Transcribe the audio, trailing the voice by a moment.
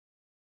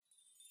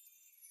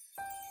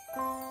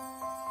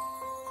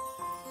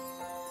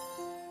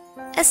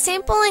A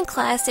simple and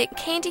classic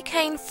candy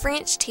cane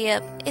French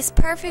tip is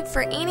perfect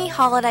for any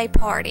holiday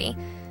party.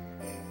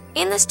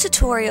 In this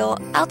tutorial,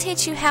 I'll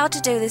teach you how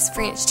to do this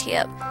French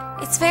tip.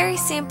 It's very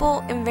simple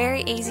and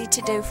very easy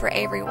to do for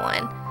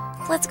everyone.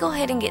 Let's go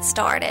ahead and get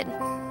started.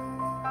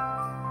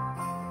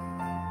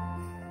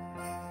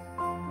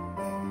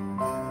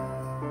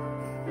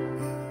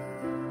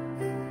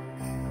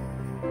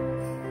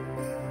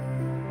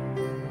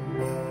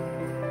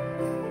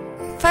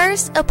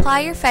 First,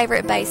 apply your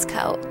favorite base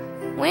coat.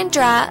 When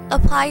dry,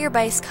 apply your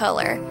base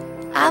color.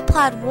 I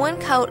applied 1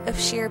 coat of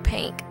sheer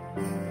pink.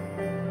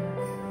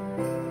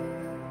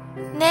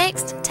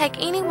 Next, take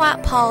any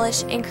white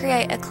polish and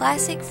create a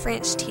classic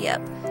French tip.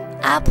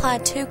 I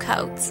applied 2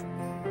 coats.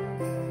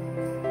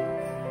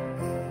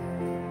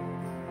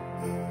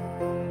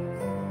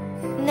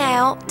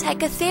 Now,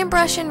 take a thin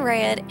brush in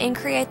red and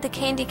create the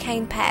candy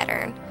cane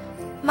pattern.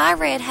 My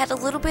red had a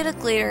little bit of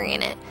glitter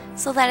in it,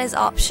 so that is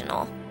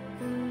optional.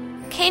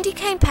 Candy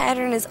cane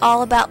pattern is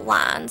all about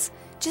lines.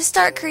 Just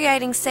start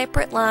creating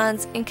separate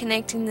lines and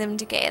connecting them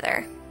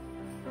together.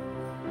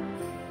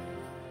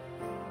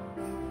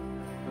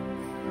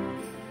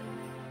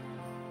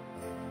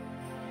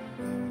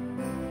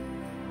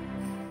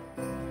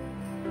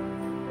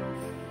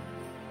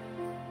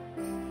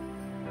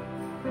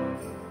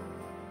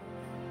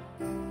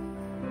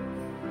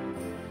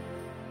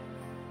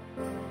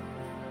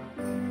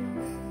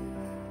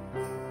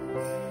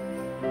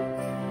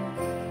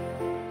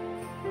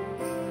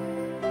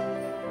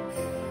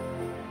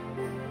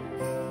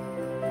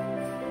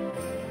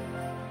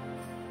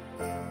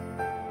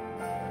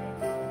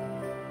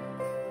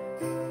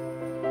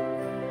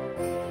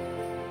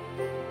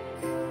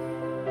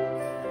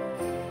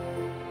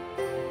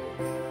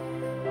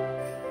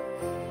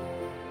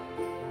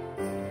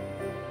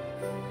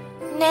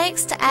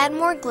 Next, to add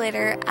more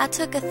glitter, I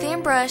took a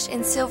thin brush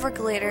in silver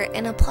glitter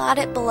and applied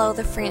it below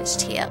the French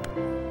tip.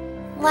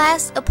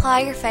 Last,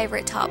 apply your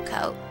favorite top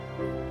coat.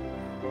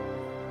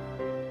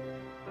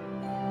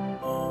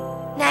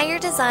 Now your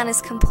design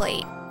is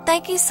complete.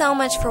 Thank you so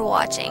much for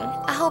watching.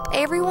 I hope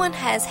everyone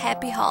has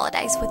happy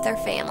holidays with their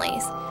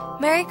families.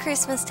 Merry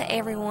Christmas to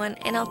everyone,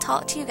 and I'll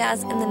talk to you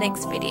guys in the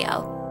next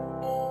video.